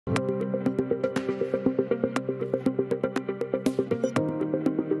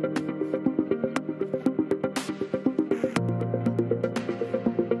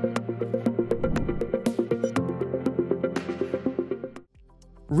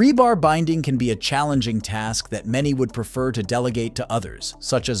Rebar binding can be a challenging task that many would prefer to delegate to others,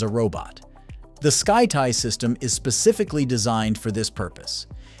 such as a robot. The SkyTie system is specifically designed for this purpose.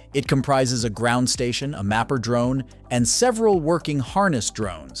 It comprises a ground station, a mapper drone, and several working harness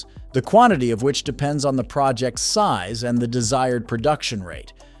drones, the quantity of which depends on the project's size and the desired production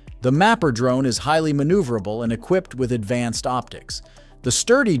rate. The mapper drone is highly maneuverable and equipped with advanced optics. The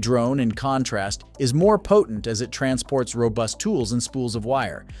sturdy drone, in contrast, is more potent as it transports robust tools and spools of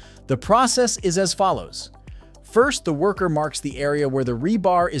wire. The process is as follows. First, the worker marks the area where the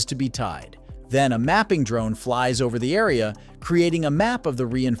rebar is to be tied. Then a mapping drone flies over the area, creating a map of the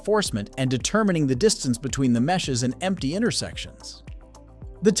reinforcement and determining the distance between the meshes and empty intersections.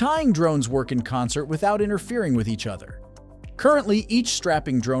 The tying drones work in concert without interfering with each other. Currently, each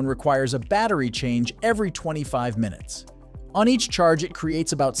strapping drone requires a battery change every 25 minutes. On each charge, it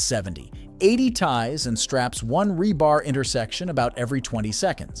creates about 70, 80 ties and straps one rebar intersection about every 20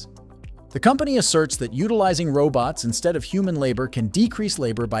 seconds. The company asserts that utilizing robots instead of human labor can decrease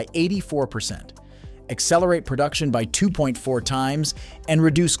labor by 84%, accelerate production by 2.4 times, and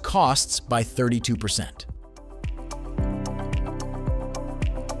reduce costs by 32%.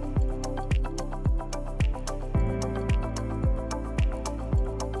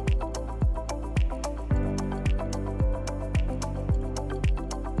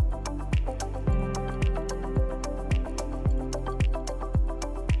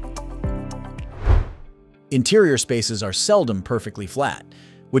 Interior spaces are seldom perfectly flat,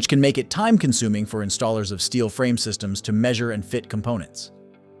 which can make it time-consuming for installers of steel frame systems to measure and fit components.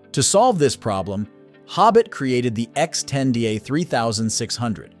 To solve this problem, Hobbit created the X10DA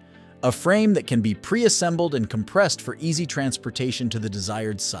 3600, a frame that can be pre-assembled and compressed for easy transportation to the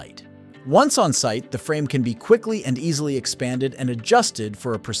desired site. Once on site, the frame can be quickly and easily expanded and adjusted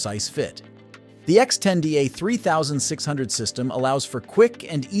for a precise fit. The X10DA 3600 system allows for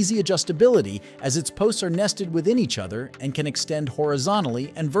quick and easy adjustability as its posts are nested within each other and can extend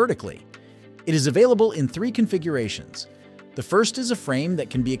horizontally and vertically. It is available in 3 configurations. The first is a frame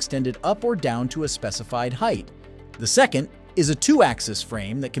that can be extended up or down to a specified height. The second is a 2-axis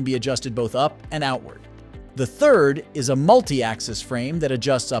frame that can be adjusted both up and outward. The third is a multi-axis frame that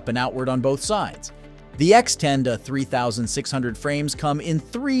adjusts up and outward on both sides. The X10DA 3600 frames come in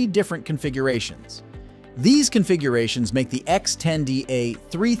 3 different configurations. These configurations make the X10DA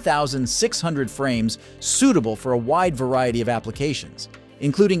 3600 frames suitable for a wide variety of applications,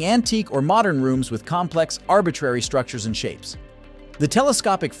 including antique or modern rooms with complex, arbitrary structures and shapes. The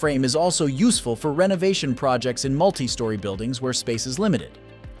telescopic frame is also useful for renovation projects in multi-story buildings where space is limited.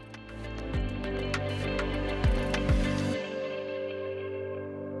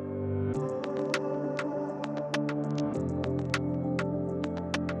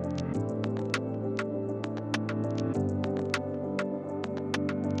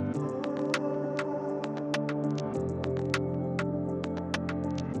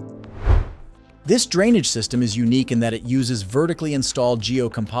 This drainage system is unique in that it uses vertically installed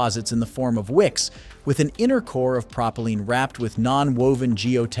geocomposites in the form of wicks with an inner core of propylene wrapped with non-woven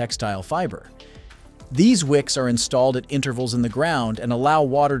geotextile fiber. These wicks are installed at intervals in the ground and allow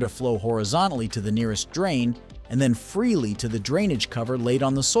water to flow horizontally to the nearest drain and then freely to the drainage cover laid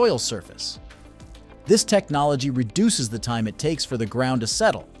on the soil surface. This technology reduces the time it takes for the ground to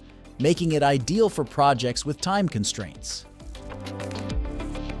settle, making it ideal for projects with time constraints.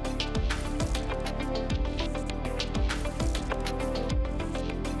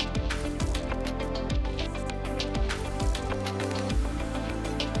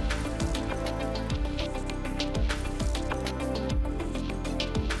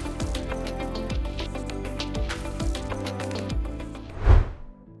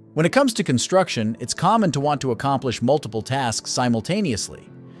 When it comes to construction, it's common to want to accomplish multiple tasks simultaneously.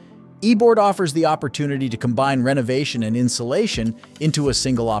 eBoard offers the opportunity to combine renovation and insulation into a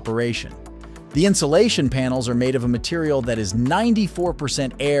single operation. The insulation panels are made of a material that is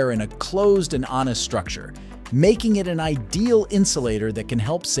 94% air in a closed and honest structure, making it an ideal insulator that can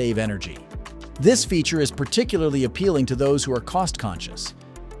help save energy. This feature is particularly appealing to those who are cost-conscious.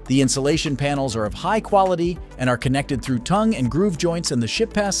 The insulation panels are of high quality and are connected through tongue and groove joints in the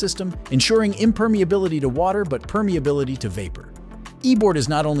ship pass system, ensuring impermeability to water but permeability to vapor. eBoard is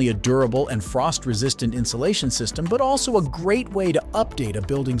not only a durable and frost-resistant insulation system, but also a great way to update a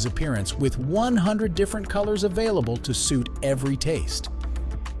building's appearance with 100 different colors available to suit every taste.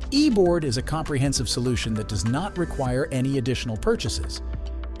 eBoard is a comprehensive solution that does not require any additional purchases.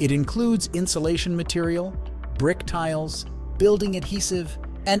 It includes insulation material, brick tiles, building adhesive,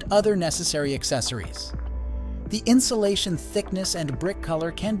 and other necessary accessories. The insulation thickness and brick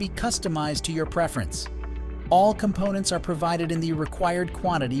color can be customized to your preference. All components are provided in the required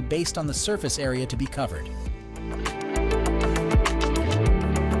quantity based on the surface area to be covered.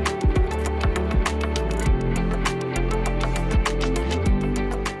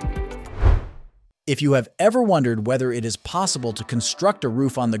 If you have ever wondered whether it is possible to construct a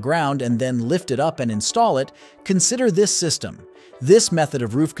roof on the ground and then lift it up and install it, consider this system. This method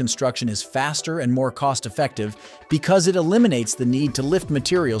of roof construction is faster and more cost-effective because it eliminates the need to lift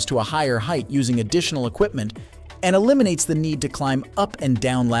materials to a higher height using additional equipment and eliminates the need to climb up and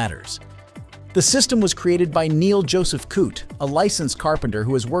down ladders. The system was created by Neil Joseph Coote, a licensed carpenter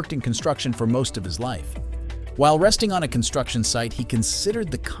who has worked in construction for most of his life. While resting on a construction site, he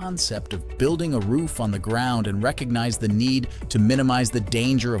considered the concept of building a roof on the ground and recognized the need to minimize the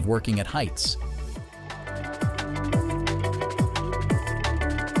danger of working at heights.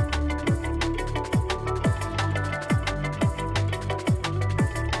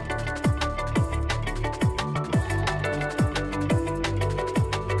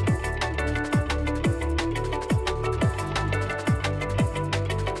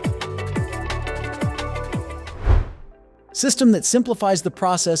 System that simplifies the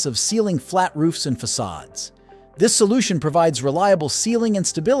process of sealing flat roofs and facades. This solution provides reliable sealing and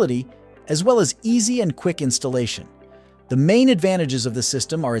stability, as well as easy and quick installation. The main advantages of the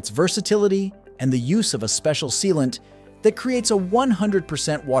system are its versatility and the use of a special sealant that creates a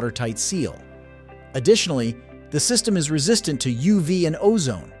 100% watertight seal. Additionally, the system is resistant to UV and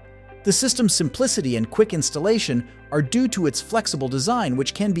ozone. The system's simplicity and quick installation are due to its flexible design,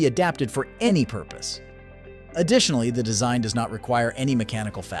 which can be adapted for any purpose. Additionally, the design does not require any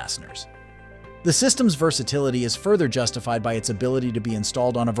mechanical fasteners. The system's versatility is further justified by its ability to be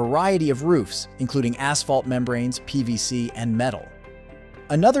installed on a variety of roofs, including asphalt membranes, PVC, and metal.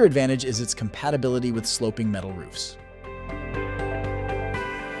 Another advantage is its compatibility with sloping metal roofs.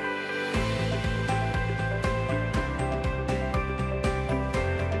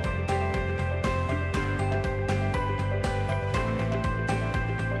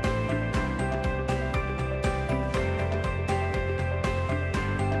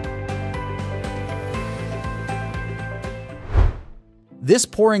 This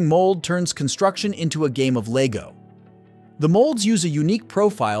pouring mold turns construction into a game of Lego. The molds use a unique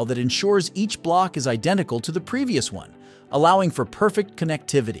profile that ensures each block is identical to the previous one, allowing for perfect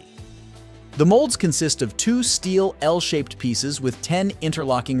connectivity. The molds consist of 2 steel L-shaped pieces with 10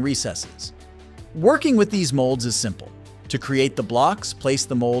 interlocking recesses. Working with these molds is simple. To create the blocks, place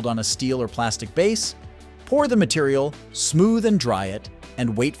the mold on a steel or plastic base, pour the material, smooth and dry it,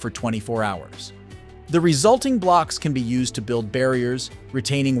 and wait for 24 hours. The resulting blocks can be used to build barriers,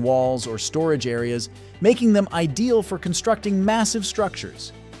 retaining walls, or storage areas, making them ideal for constructing massive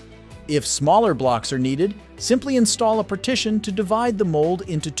structures. If smaller blocks are needed, simply install a partition to divide the mold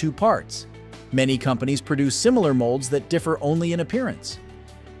into 2 parts. Many companies produce similar molds that differ only in appearance.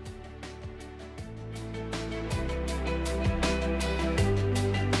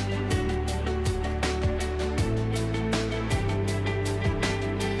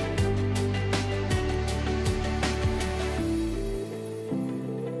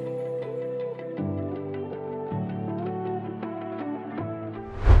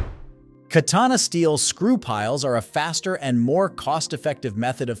 Katana steel screw piles are a faster and more cost-effective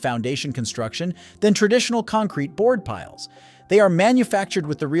method of foundation construction than traditional concrete board piles. They are manufactured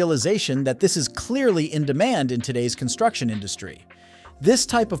with the realization that this is clearly in demand in today's construction industry. This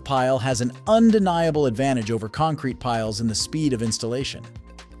type of pile has an undeniable advantage over concrete piles in the speed of installation.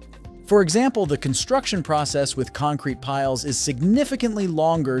 For example, the construction process with concrete piles is significantly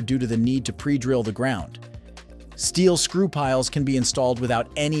longer due to the need to pre-drill the ground. Steel screw piles can be installed without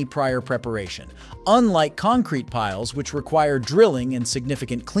any prior preparation, unlike concrete piles which require drilling and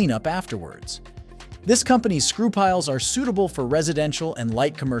significant cleanup afterwards. This company's screw piles are suitable for residential and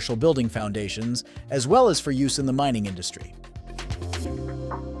light commercial building foundations, as well as for use in the mining industry.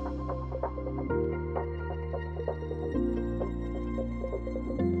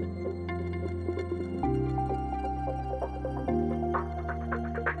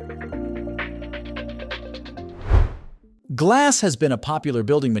 Glass has been a popular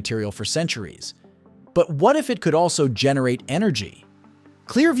building material for centuries. But what if it could also generate energy?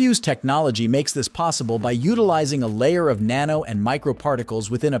 Clearview's technology makes this possible by utilizing a layer of nano and microparticles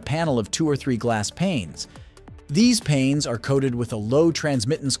within a panel of 2 or 3 glass panes. These panes are coated with a low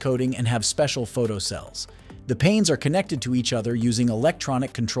transmittance coating and have special photocells. The panes are connected to each other using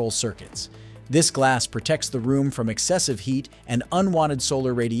electronic control circuits. This glass protects the room from excessive heat and unwanted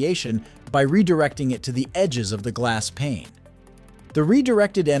solar radiation by redirecting it to the edges of the glass pane. The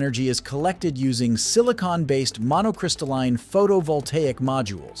redirected energy is collected using silicon-based monocrystalline photovoltaic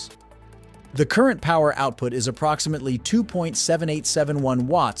modules. The current power output is approximately 2.7871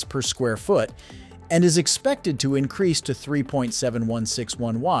 watts per square foot and is expected to increase to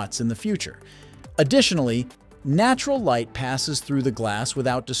 3.7161 watts in the future. Additionally, natural light passes through the glass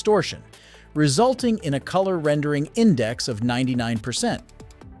without distortion, resulting in a color rendering index of 99%.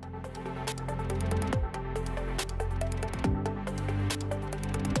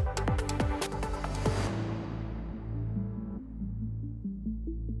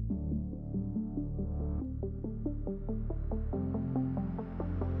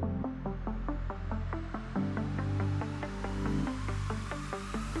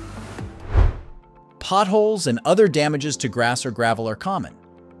 Potholes and other damages to grass or gravel are common.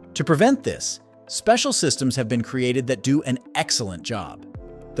 To prevent this, special systems have been created that do an excellent job.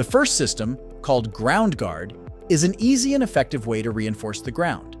 The first system, called Ground Guard, is an easy and effective way to reinforce the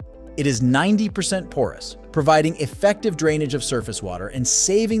ground. It is 90% porous, providing effective drainage of surface water and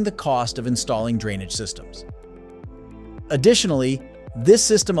saving the cost of installing drainage systems. Additionally, this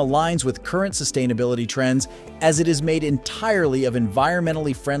system aligns with current sustainability trends as it is made entirely of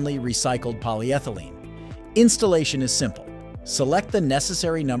environmentally friendly recycled polyethylene. Installation is simple. Select the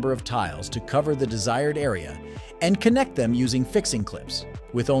necessary number of tiles to cover the desired area and connect them using fixing clips.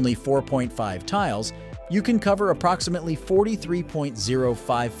 With only 4.5 tiles, you can cover approximately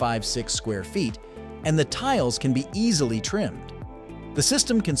 43.0556 square feet, and the tiles can be easily trimmed. The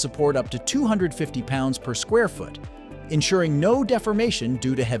system can support up to 250 pounds per square foot, ensuring no deformation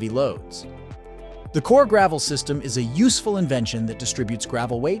due to heavy loads. The core gravel system is a useful invention that distributes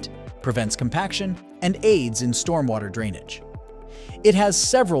gravel weight, prevents compaction, and aids in stormwater drainage. It has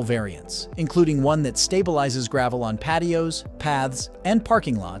several variants, including one that stabilizes gravel on patios, paths, and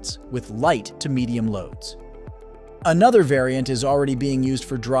parking lots with light to medium loads. Another variant is already being used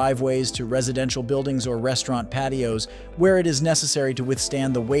for driveways to residential buildings or restaurant patios where it is necessary to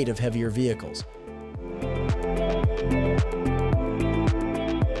withstand the weight of heavier vehicles.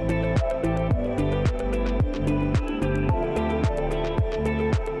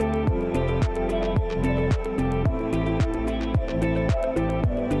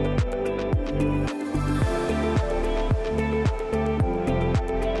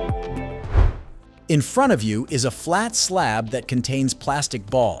 In front of you is a flat slab that contains plastic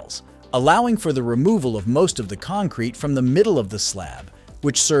balls, allowing for the removal of most of the concrete from the middle of the slab,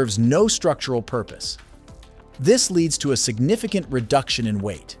 which serves no structural purpose. This leads to a significant reduction in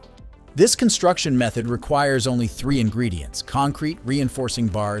weight. This construction method requires only 3 ingredients: concrete, reinforcing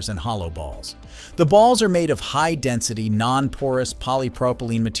bars, and hollow balls. The balls are made of high-density, non-porous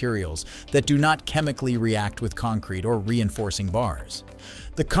polypropylene materials that do not chemically react with concrete or reinforcing bars.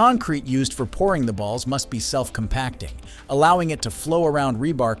 The concrete used for pouring the balls must be self-compacting, allowing it to flow around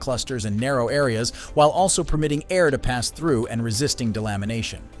rebar clusters in narrow areas while also permitting air to pass through and resisting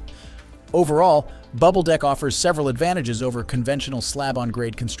delamination. Overall, Bubble Deck offers several advantages over conventional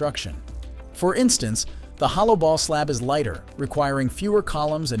slab-on-grade construction. For instance, the hollow ball slab is lighter, requiring fewer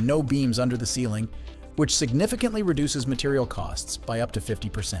columns and no beams under the ceiling, which significantly reduces material costs by up to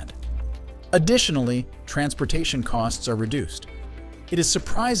 50%. Additionally, transportation costs are reduced. It is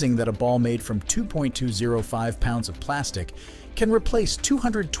surprising that a ball made from 2.205 pounds of plastic can replace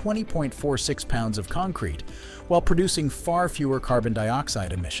 220.46 pounds of concrete while producing far fewer carbon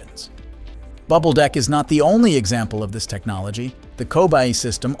dioxide emissions. Bubble Deck is not the only example of this technology. The Kobai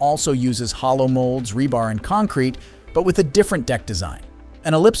system also uses hollow molds, rebar, and concrete, but with a different deck design,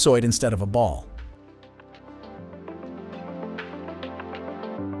 an ellipsoid instead of a ball.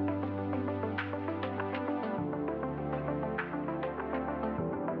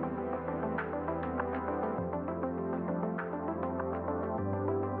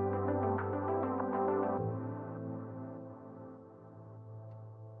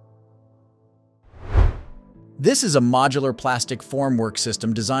 This is a modular plastic formwork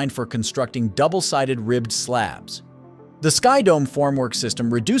system designed for constructing double-sided ribbed slabs. The Skydome formwork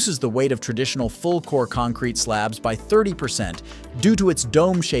system reduces the weight of traditional full-core concrete slabs by 30% due to its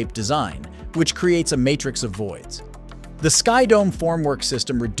dome-shaped design, which creates a matrix of voids. The Skydome formwork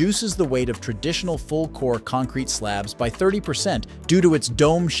system reduces the weight of traditional full-core concrete slabs by 30% due to its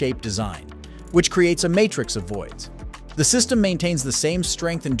dome-shaped design, which creates a matrix of voids. The system maintains the same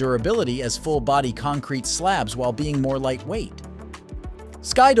strength and durability as full-body concrete slabs while being more lightweight.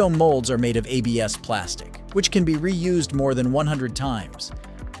 Skydome molds are made of ABS plastic, which can be reused more than 100 times.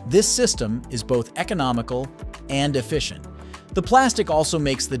 This system is both economical and efficient. The plastic also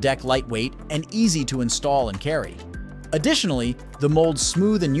makes the deck lightweight and easy to install and carry. Additionally, the mold's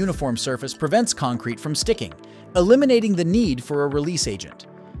smooth and uniform surface prevents concrete from sticking, eliminating the need for a release agent.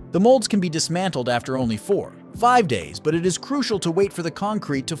 The molds can be dismantled after only 4-5 days, but it is crucial to wait for the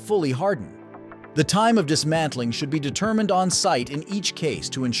concrete to fully harden. The time of dismantling should be determined on site in each case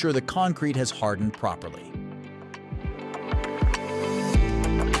to ensure the concrete has hardened properly.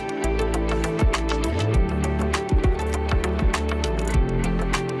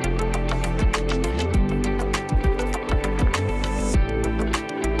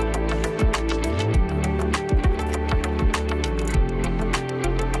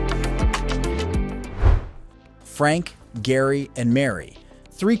 Frank, Gary, and Mary,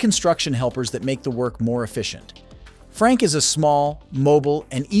 3 construction helpers that make the work more efficient. Frank is a small, mobile,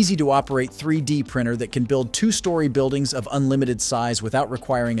 and easy-to-operate 3D printer that can build 2-story buildings of unlimited size without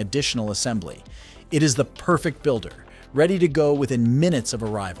requiring additional assembly. It is the perfect builder, ready to go within minutes of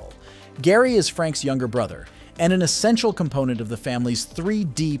arrival. Gary is Frank's younger brother and an essential component of the family's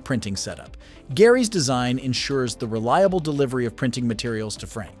 3D printing setup. Gary's design ensures the reliable delivery of printing materials to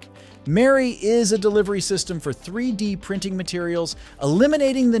Frank. Mary is a delivery system for 3D printing materials,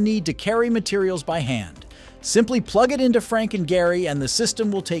 eliminating the need to carry materials by hand. Simply plug it into Frank and Gary and the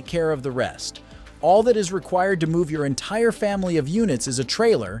system will take care of the rest. All that is required to move your entire family of units is a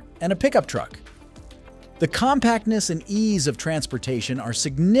trailer and a pickup truck. The compactness and ease of transportation are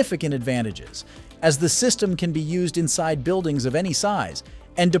significant advantages, as the system can be used inside buildings of any size,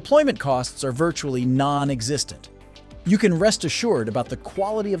 and deployment costs are virtually non-existent. You can rest assured about the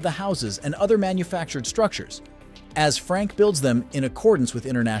quality of the houses and other manufactured structures, as Frank builds them in accordance with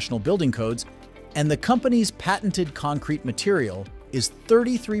international building codes, and the company's patented concrete material is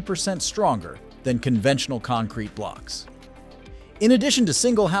 33% stronger than conventional concrete blocks. In addition to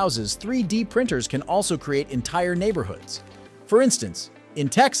single houses, 3D printers can also create entire neighborhoods. For instance, in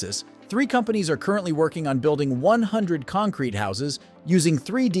Texas, 3 companies are currently working on building 100 concrete houses using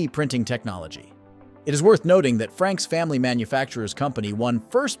 3D printing technology. It is worth noting that Frank's family manufacturer's company won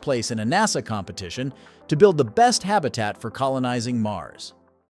first place in a NASA competition to build the best habitat for colonizing Mars.